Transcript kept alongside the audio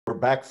We're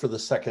back for the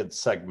second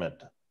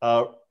segment.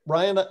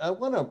 Ryan, I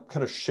want to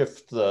kind of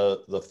shift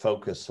the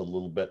focus a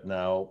little bit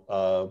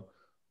now,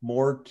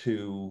 more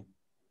to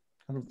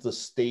kind of the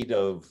state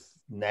of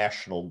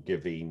national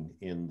giving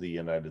in the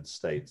United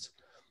States.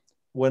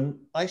 When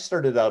I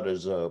started out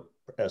as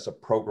a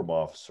program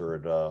officer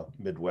at a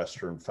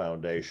Midwestern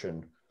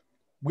foundation,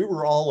 we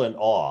were all in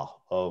awe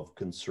of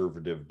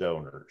conservative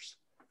donors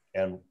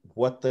and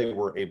what they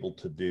were able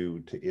to do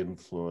to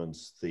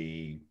influence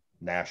the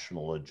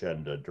national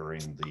agenda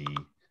during the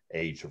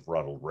age of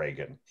Ronald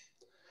Reagan.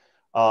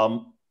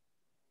 Do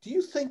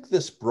you think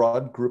this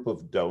broad group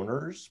of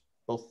donors,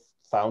 both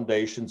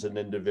foundations and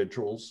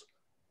individuals,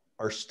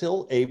 are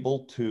still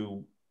able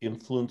to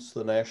influence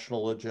the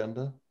national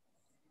agenda?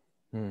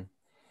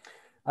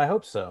 I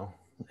hope so,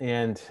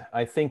 and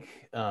I think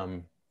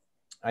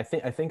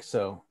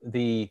so.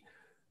 The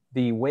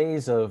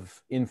ways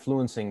of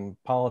influencing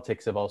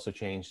politics have also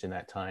changed in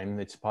that time.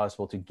 It's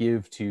possible to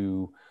give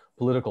to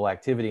political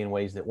activity in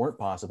ways that weren't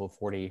possible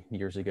 40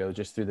 years ago,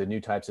 just through the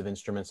new types of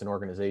instruments and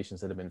organizations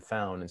that have been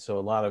found. And so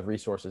a lot of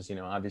resources,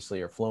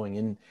 obviously are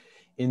flowing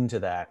into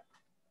that.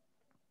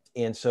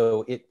 And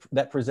so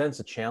that presents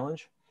a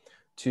challenge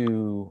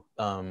to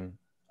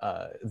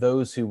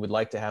those who would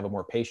like to have a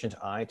more patient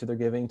eye to their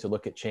giving, to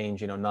look at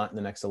change, not in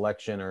the next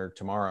election or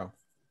tomorrow,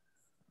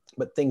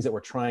 but things that we're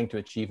trying to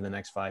achieve in the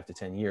next 5 to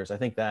 10 years. I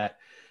think that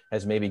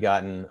has maybe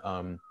gotten,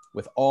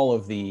 with all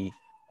of the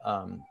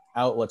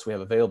outlets we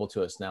have available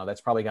to us now,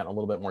 that's probably gotten a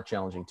little bit more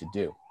challenging to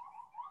do.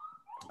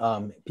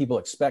 People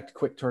expect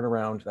quick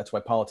turnaround. That's why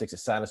politics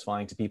is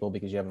satisfying to people,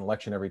 because you have an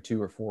election every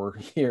 2 or 4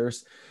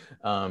 years.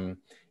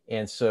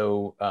 And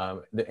so,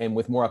 and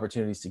with more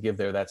opportunities to give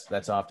there,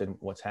 that's often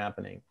what's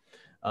happening.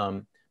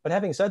 But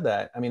having said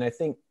that, I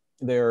think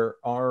there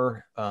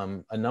are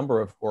a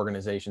number of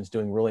organizations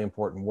doing really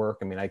important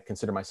work. I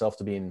consider myself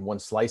to be in one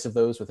slice of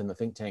those within the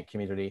think tank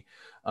community,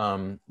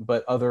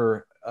 but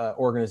other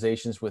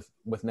organizations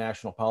with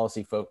national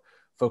policy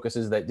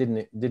focuses that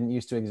didn't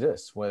used to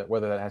exist,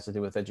 whether that has to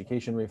do with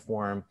education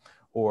reform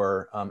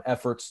or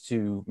efforts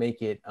to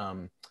make it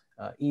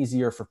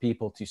easier for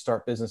people to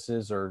start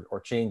businesses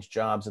or change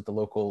jobs at the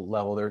local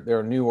level. There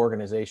are new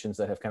organizations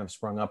that have kind of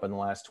sprung up in the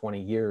last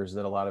 20 years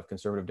that a lot of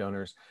conservative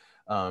donors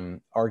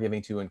are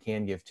giving to and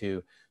can give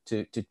to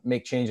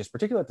make changes,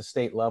 particularly at the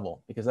state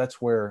level, because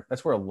that's where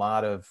a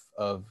lot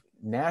of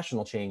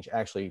national change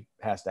actually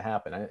has to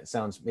happen. It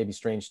sounds maybe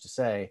strange to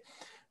say,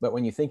 but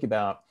when you think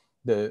about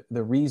the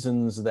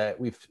reasons that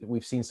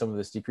we've seen some of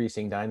this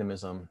decreasing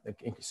dynamism,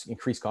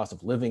 increased cost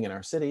of living in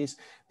our cities,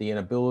 the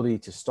inability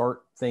to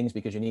start things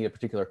because you need a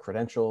particular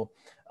credential,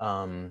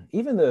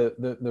 even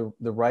the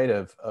right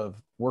of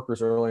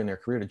workers early in their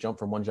career to jump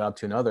from one job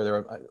to another. There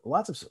are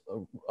lots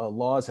of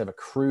laws have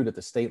accrued at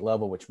the state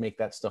level which make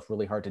that stuff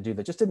really hard to do,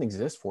 that just didn't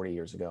exist 40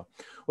 years ago.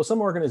 Well,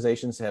 some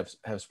organizations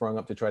have sprung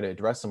up to try to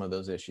address some of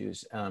those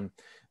issues, and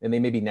they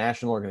may be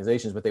national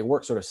organizations, but they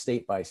work sort of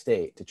state by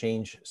state to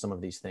change some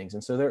of these things.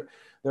 And so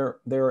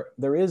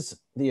there is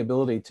the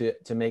ability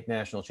to make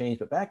national change.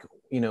 But back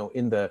in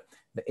the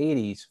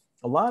 80s,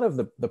 a lot of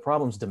the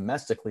problems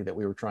domestically that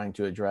we were trying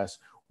to address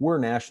were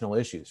national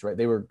issues, right?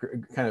 They were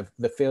kind of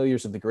the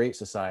failures of the Great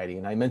Society,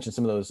 and I mentioned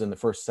some of those in the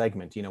first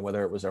segment.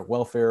 Whether it was our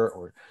welfare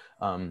or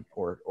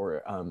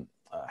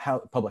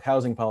public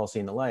housing policy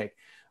and the like,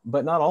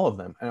 but not all of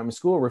them.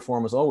 School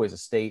reform was always a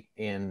state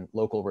and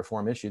local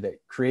reform issue that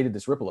created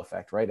this ripple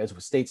effect, right? As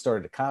states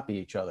started to copy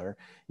each other,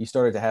 you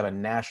started to have a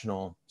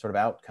national sort of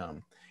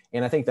outcome.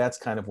 And I think that's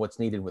kind of what's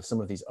needed with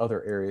some of these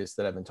other areas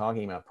that I've been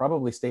talking about,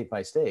 probably state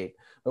by state,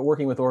 but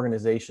working with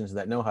organizations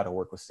that know how to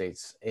work with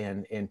states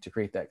and to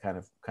create that kind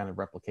of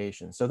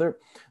replication. So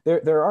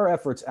there are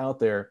efforts out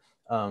there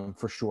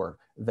for sure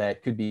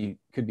that could be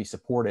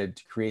supported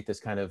to create this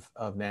kind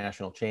of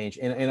national change.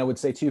 And I would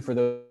say too, for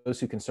those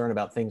who are concerned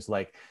about things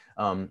like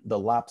the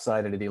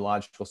lopsided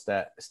ideological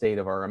state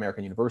of our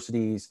American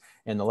universities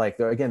and the like,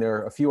 there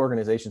are a few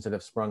organizations that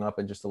have sprung up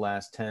in just the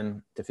last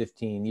 10 to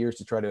 15 years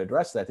to try to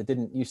address that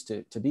didn't used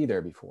to be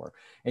there before.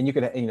 And you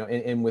could,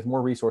 and with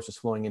more resources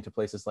flowing into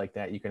places like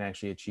that, you can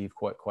actually achieve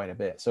quite a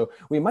bit. So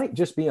we might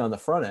just be on the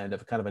front end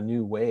of kind of a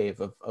new wave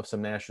of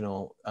some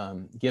national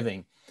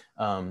giving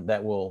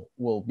that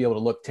will be able to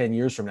look 10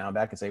 years from now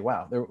back and say,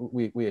 wow,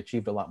 we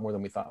achieved a lot more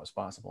than we thought was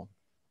possible.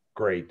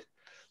 Great.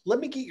 Let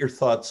me get your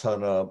thoughts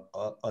on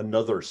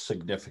another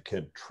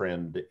significant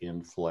trend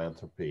in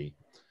philanthropy.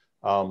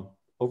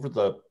 Over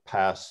the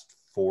past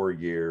 4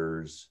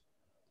 years,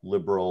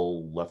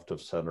 liberal, left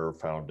of center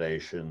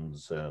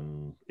foundations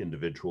and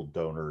individual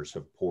donors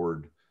have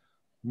poured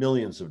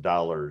millions of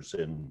dollars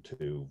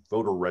into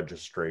voter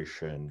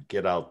registration,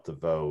 get out the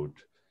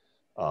vote,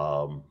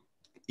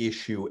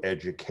 issue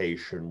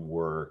education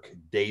work,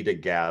 data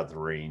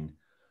gathering,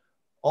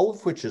 all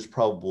of which is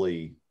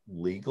probably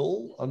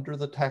legal under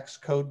the tax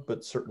code,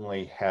 but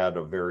certainly had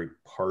a very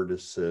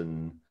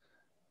partisan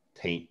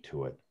taint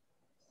to it.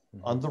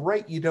 Mm-hmm. On the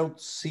right, you don't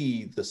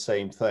see the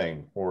same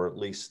thing, or at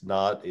least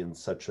not in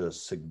such a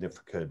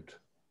significant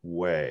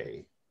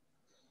way.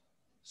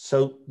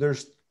 So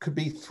there's could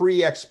be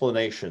three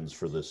explanations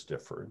for this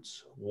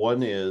difference.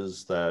 One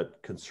is that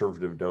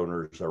conservative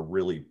donors are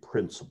really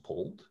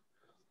principled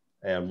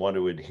and want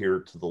to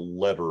adhere to the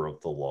letter of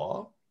the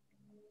law.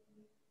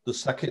 The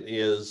second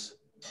is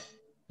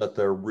that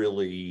they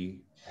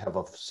really have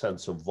a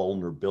sense of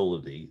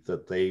vulnerability,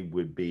 that they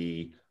would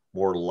be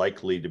more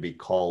likely to be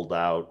called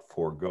out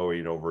for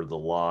going over the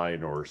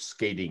line or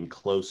skating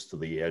close to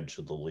the edge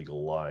of the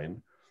legal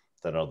line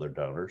than other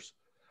donors.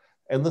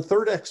 And the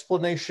third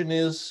explanation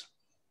is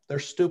they're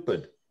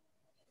stupid.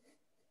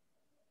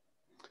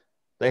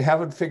 They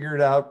haven't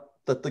figured out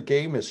that the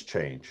game has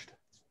changed.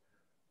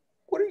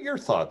 What are your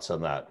thoughts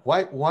on that?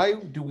 Why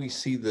do we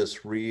see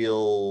this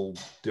real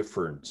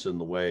difference in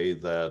the way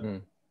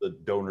that the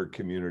donor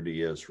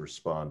community has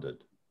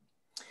responded?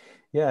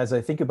 Yeah, as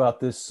I think about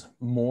this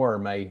more,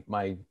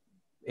 my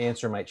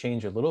answer might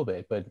change a little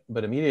bit,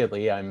 but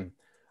immediately I'm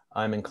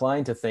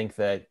inclined to think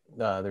that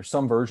there's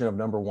some version of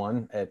number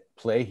one at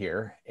play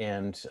here,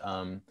 and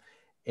I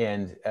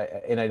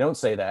don't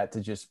say that to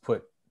just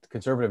put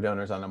conservative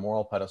donors on a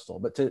moral pedestal,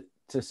 but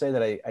to say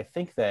that I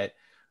think that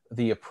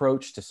the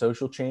approach to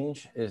social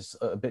change is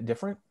a bit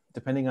different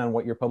depending on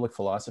what your public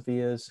philosophy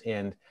is.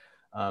 And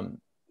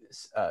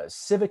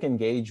civic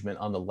engagement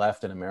on the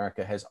left in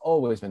America has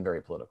always been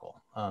very political.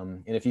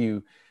 And if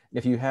you go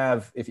to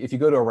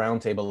a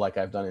roundtable like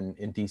I've done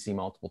in DC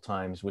multiple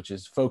times, which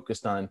is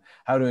focused on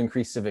how to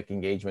increase civic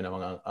engagement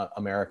among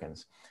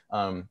Americans,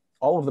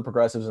 all of the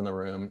progressives in the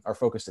room are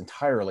focused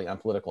entirely on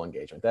political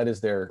engagement.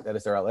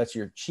 That's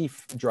your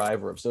chief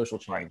driver of social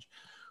change.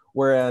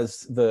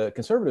 Whereas the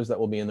conservatives that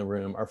will be in the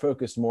room are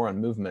focused more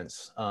on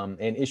movements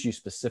and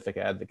issue-specific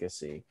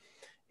advocacy.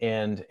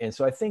 And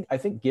so I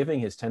think giving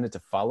has tended to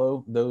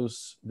follow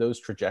those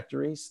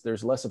trajectories.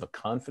 There's less of a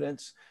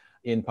confidence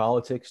in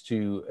politics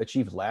to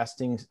achieve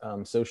lasting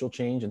social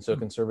change. And so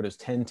conservatives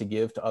tend to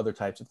give to other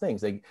types of things.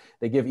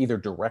 They give either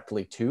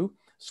directly to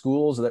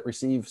schools that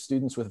receive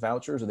students with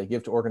vouchers, or they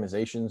give to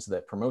organizations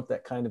that promote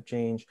that kind of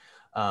change.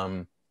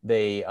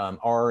 They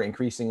are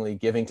increasingly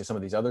giving to some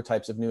of these other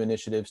types of new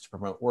initiatives to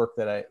promote work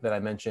that I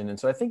mentioned. And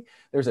so I think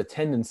there's a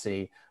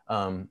tendency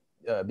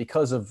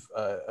because of,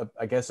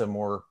 I guess, a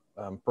more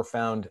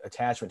profound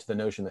attachment to the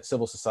notion that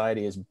civil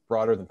society is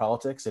broader than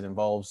politics. It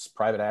involves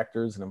private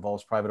actors, it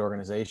involves private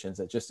organizations,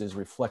 that just is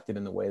reflected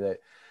in the way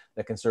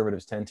that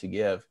conservatives tend to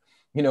give.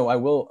 You know, I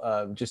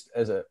will just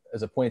as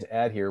a point to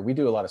add here, we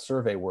do a lot of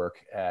survey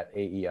work at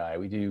AEI.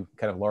 We do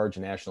kind of large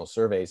national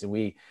surveys, and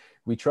we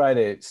try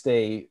to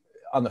stay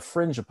on the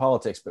fringe of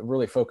politics, but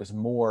really focus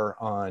more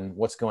on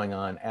what's going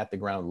on at the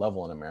ground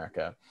level in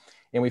America.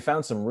 And we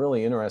found some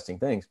really interesting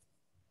things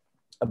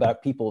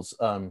about people's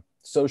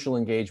social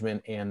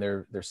engagement and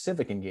their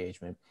civic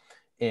engagement.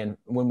 And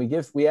when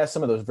we ask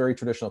some of those very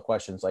traditional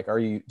questions, like,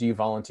 do you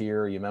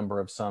volunteer? Are you a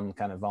member of some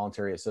kind of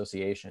voluntary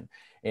association?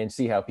 And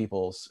see how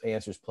people's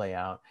answers play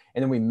out.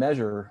 And then we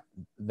measure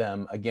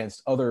them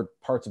against other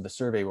parts of the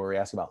survey where we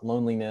ask about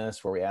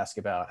loneliness, where we ask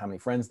about how many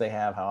friends they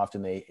have, how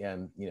often they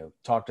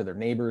talk to their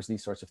neighbors,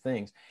 these sorts of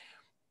things.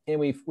 And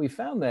we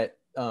found that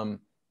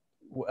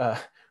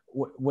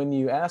when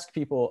you ask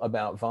people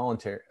about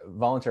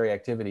voluntary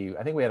activity,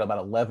 I think we had about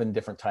 11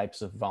 different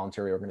types of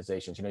voluntary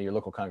organizations. You know, your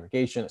local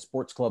congregation, a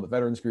sports club, a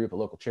veterans group, a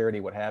local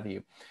charity, what have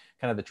you,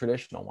 kind of the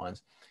traditional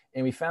ones.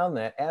 And we found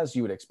that, as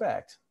you would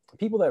expect,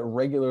 people that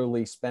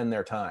regularly spend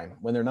their time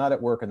when they're not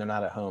at work and they're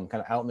not at home,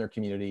 kind of out in their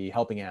community,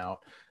 helping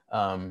out,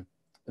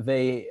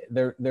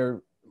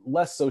 they're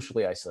less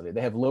socially isolated.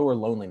 They have lower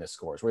loneliness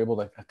scores. We're able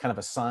to kind of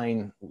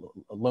assign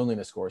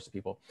loneliness scores to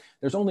people.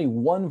 There's only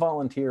one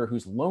volunteer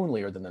who's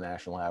lonelier than the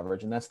national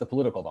average, and that's the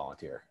political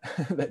volunteer.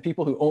 That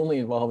people who only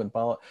involve in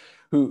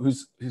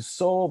whose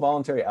sole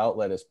voluntary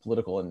outlet is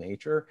political in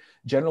nature,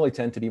 generally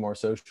tend to be more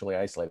socially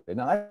isolated.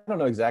 Now, I don't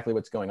know exactly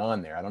what's going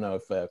on there. I don't know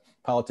if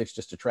politics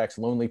just attracts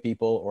lonely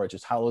people or it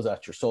just hollows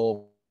out your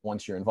soul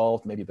once you're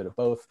involved, maybe a bit of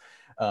both.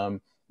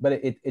 But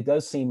it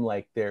does seem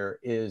like there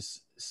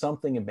is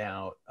something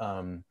about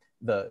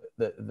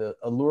the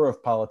allure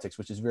of politics,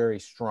 which is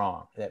very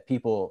strong, that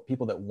people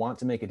that want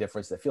to make a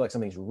difference, that feel like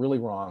something's really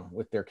wrong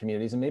with their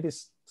communities, and maybe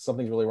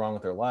something's really wrong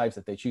with their lives,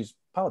 that they choose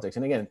politics.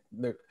 And again,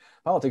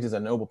 politics is a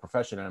noble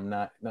profession, and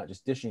I'm not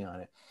just dishing on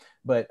it,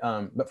 but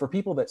for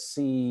people that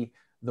see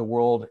the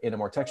world in a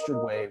more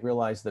textured way,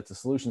 realize that the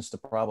solutions to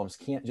problems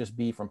can't just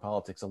be from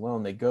politics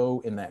alone. They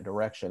go in that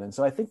direction. And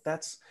so I think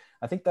that's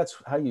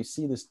how you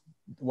see this,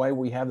 why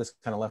we have this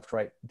kind of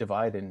left-right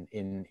divide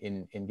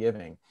in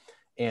giving.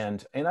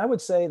 And I would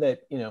say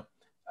that,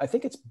 I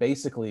think it's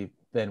basically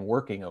been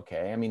working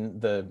okay. I mean,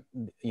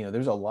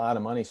 there's a lot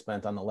of money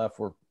spent on the left.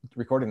 We're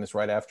recording this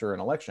right after an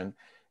election.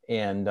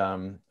 And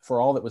for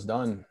all that was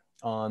done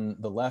on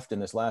the left in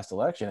this last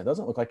election, it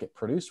doesn't look like it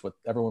produced what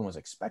everyone was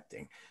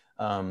expecting.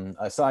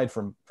 Aside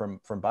from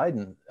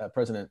Biden,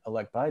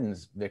 President-elect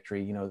Biden's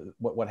victory,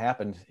 what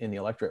happened in the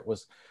electorate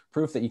was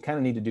proof that you kind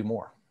of need to do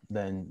more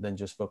than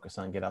just focus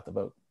on get out the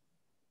vote.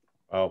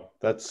 Oh,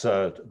 that's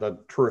a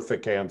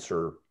terrific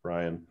answer,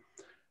 Ryan.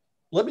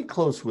 Let me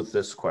close with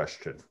this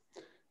question.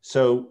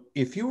 So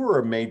if you were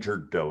a major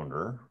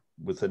donor,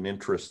 with an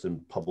interest in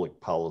public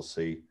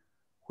policy,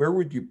 where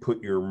would you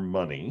put your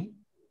money?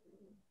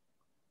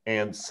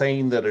 And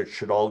saying that it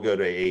should all go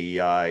to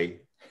AEI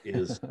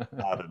is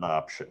not an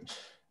option.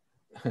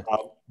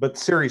 But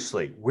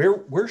seriously,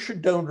 where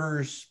should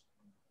donors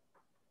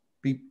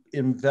be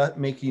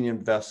making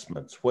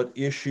investments? What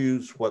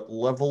issues, what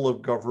level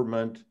of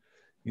government?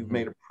 You've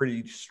made a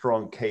pretty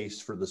strong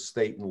case for the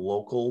state and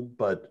local,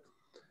 but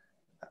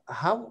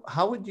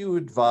how would you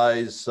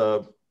advise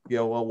a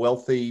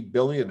wealthy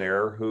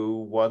billionaire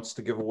who wants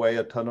to give away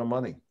a ton of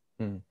money?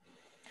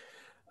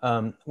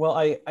 Well,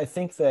 I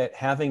think that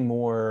having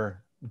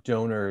more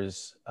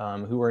donors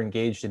who are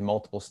engaged in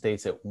multiple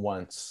states at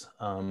once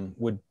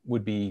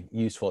would be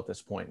useful at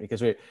this point,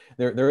 because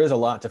there is a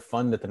lot to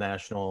fund at the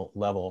national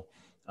level.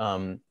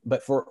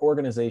 But for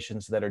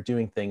organizations that are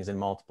doing things in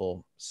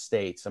multiple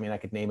states, I mean, I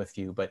could name a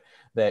few, but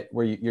that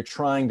where you're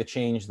trying to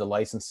change the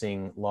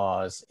licensing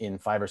laws in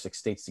 5 or 6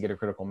 states to get a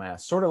critical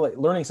mass, sort of like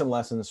learning some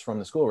lessons from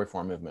the school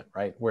reform movement,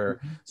 right? Where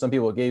some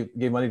people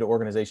gave money to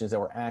organizations that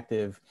were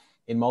active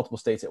in multiple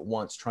states at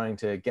once, trying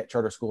to get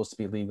charter schools to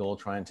be legal,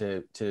 trying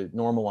to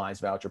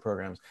normalize voucher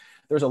programs.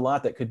 There's a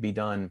lot that could be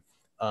done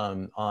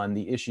on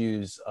the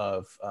issues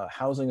of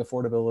housing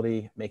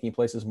affordability, making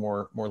places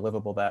more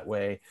livable that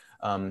way,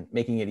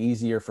 making it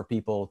easier for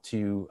people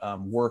to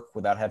work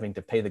without having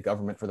to pay the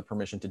government for the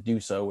permission to do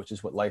so, which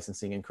is what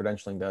licensing and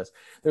credentialing does.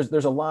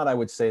 There's a lot, I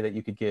would say, that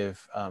you could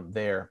give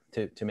there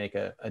to make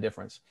a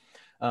difference.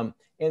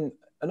 And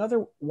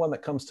another one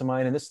that comes to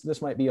mind, and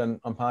this might be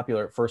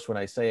unpopular at first when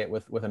I say it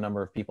with a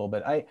number of people,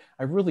 but I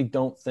really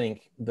don't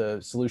think the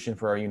solution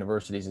for our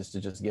universities is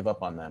to just give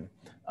up on them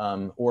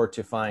or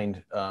to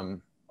find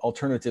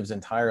alternatives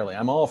entirely.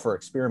 I'm all for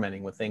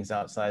experimenting with things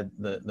outside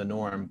the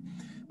norm,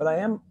 but I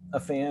am a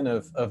fan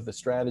of the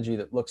strategy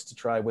that looks to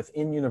try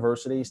within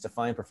universities to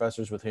find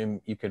professors with whom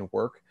you can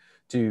work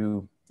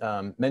to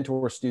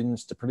mentor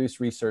students, to produce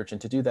research, and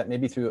to do that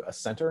maybe through a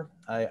center.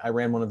 I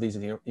ran one of these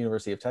at the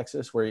University of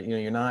Texas, where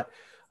you're not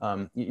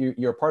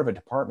you're a part of a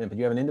department, but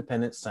you have an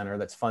independent center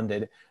that's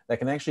funded that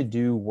can actually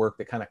do work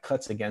that kind of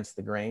cuts against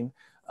the grain.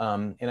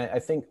 And I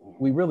think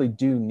we really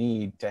do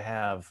need to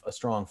have a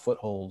strong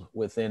foothold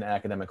within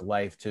academic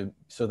life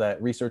so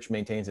that research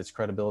maintains its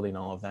credibility and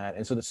all of that,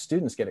 and so that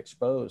students get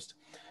exposed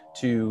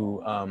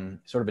to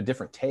sort of a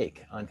different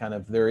take on kind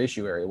of their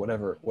issue area,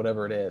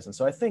 whatever it is. And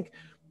so I think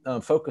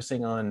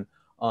focusing on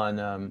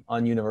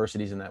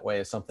universities in that way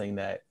is something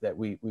that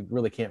we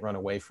really can't run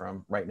away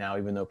from right now,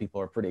 even though people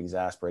are pretty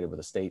exasperated with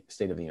the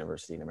state of the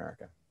university in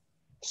America.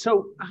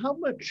 So how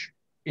much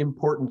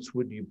importance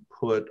would you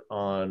put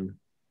on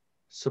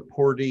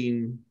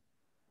supporting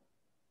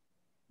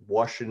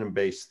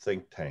Washington-based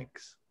think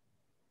tanks?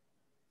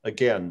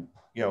 Again,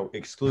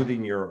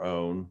 excluding your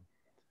own,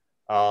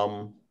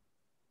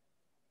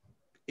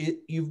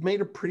 you've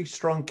made a pretty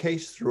strong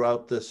case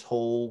throughout this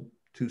whole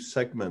 2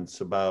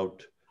 segments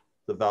about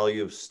the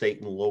value of state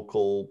and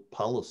local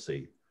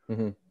policy.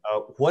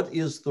 What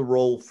is the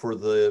role for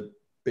the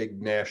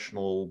big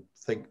national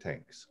think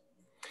tanks?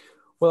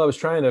 Well, I was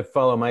trying to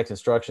follow Mike's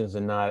instructions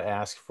and not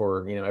ask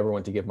for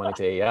everyone to give money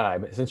to AI,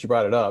 but since you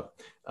brought it up,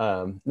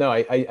 no,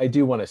 I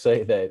do want to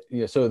say that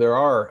so there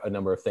are a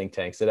number of think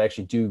tanks that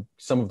actually do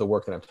some of the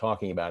work that I'm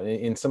talking about.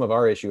 In some of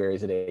our issue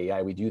areas at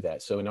AEI, we do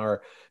that. So in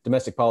our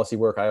domestic policy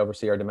work, I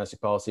oversee our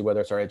domestic policy,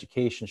 whether it's our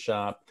education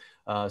shop,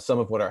 some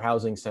of what our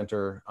housing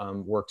center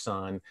works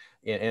on,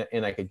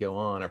 and I could go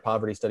on, our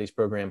poverty studies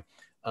program.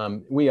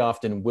 We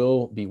often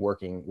will be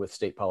working with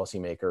state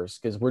policymakers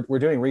because we're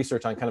doing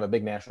research on kind of a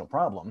big national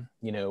problem.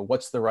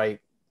 What's the right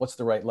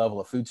level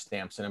of food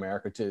stamps in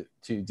America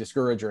to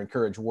discourage or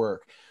encourage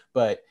work?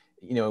 But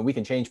we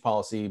can change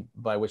policy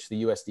by which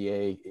the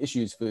USDA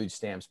issues food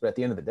stamps. But at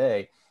the end of the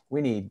day,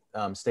 we need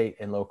state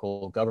and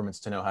local governments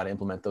to know how to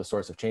implement those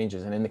sorts of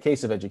changes. And in the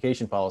case of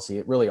education policy,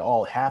 it really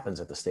all happens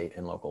at the state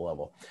and local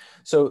level.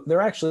 So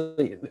they're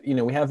actually,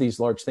 we have these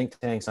large think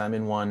tanks. I'm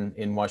in one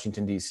in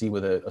Washington, D.C.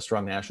 with a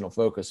strong national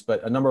focus,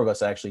 but a number of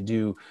us actually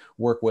do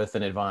work with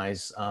and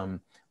advise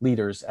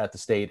leaders at the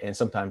state and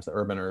sometimes the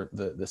urban or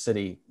the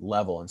city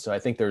level. And so I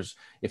think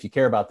if you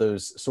care about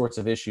those sorts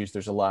of issues,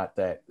 there's a lot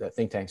that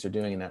think tanks are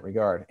doing in that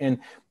regard. And,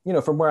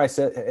 from where I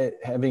sit,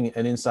 having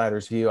an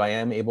insider's view, I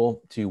am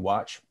able to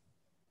watch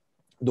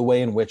the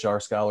way in which our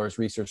scholars'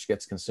 research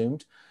gets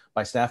consumed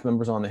by staff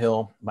members on the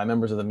Hill, by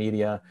members of the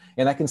media.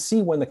 And I can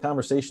see when the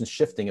conversation's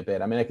shifting a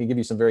bit. I mean, I can give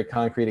you some very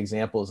concrete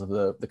examples of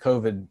the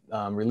COVID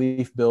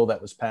relief bill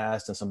that was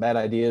passed and some bad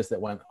ideas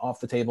that went off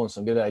the table and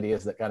some good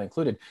ideas that got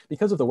included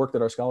because of the work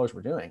that our scholars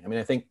were doing. I mean,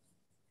 I think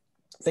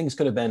things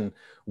could have been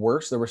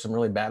worse. There were some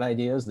really bad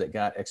ideas that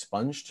got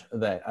expunged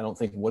that I don't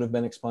think would have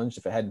been expunged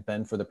if it hadn't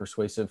been for the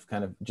persuasive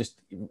kind of just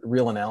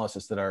real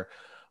analysis that our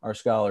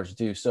scholars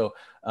do. So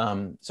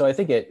I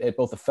think at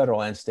both the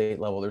federal and state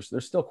level, there's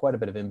still quite a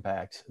bit of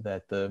impact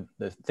that the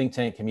think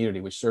tank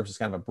community, which serves as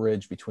kind of a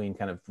bridge between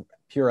kind of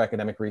pure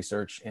academic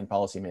research and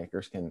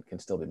policymakers, can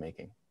still be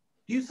making.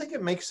 Do you think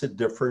it makes a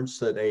difference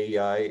that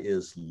AEI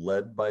is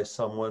led by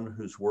someone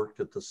who's worked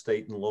at the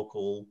state and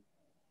local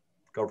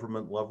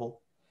government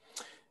level?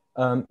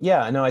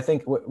 Yeah, no, I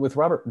think with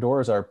Robert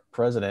Doar as our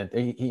president,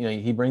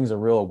 he brings a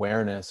real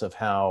awareness of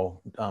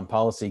how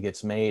policy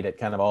gets made at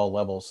kind of all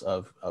levels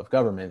of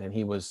government. And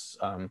he was,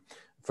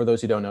 for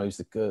those who don't know, he's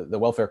the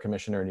welfare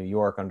commissioner in New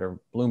York under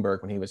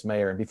Bloomberg when he was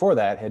mayor. And before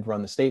that had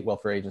run the state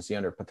welfare agency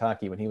under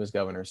Pataki when he was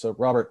governor. So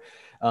Robert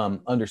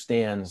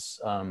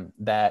understands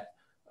that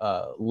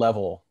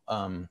level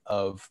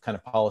of kind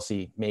of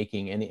policy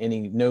making, and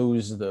he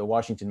knows the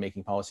Washington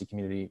making policy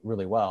community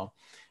really well.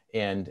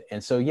 And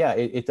so, yeah,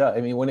 it does.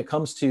 I mean, when it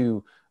comes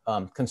to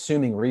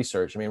consuming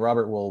research, I mean,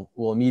 Robert will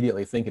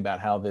immediately think about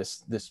how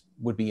this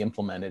would be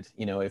implemented,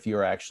 if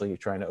you're actually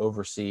trying to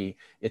oversee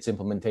its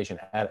implementation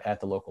at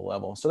the local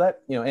level. So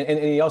that, and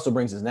he also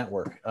brings his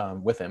network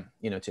with him,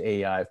 to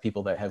AEI of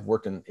people that have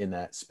worked in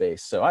that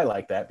space. So I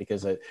like that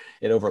because it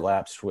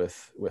overlaps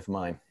with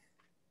mine.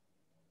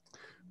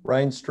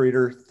 Ryan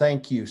Streeter,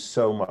 thank you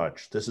so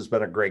much. This has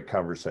been a great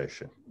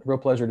conversation. Real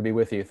pleasure to be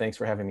with you. Thanks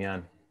for having me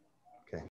on.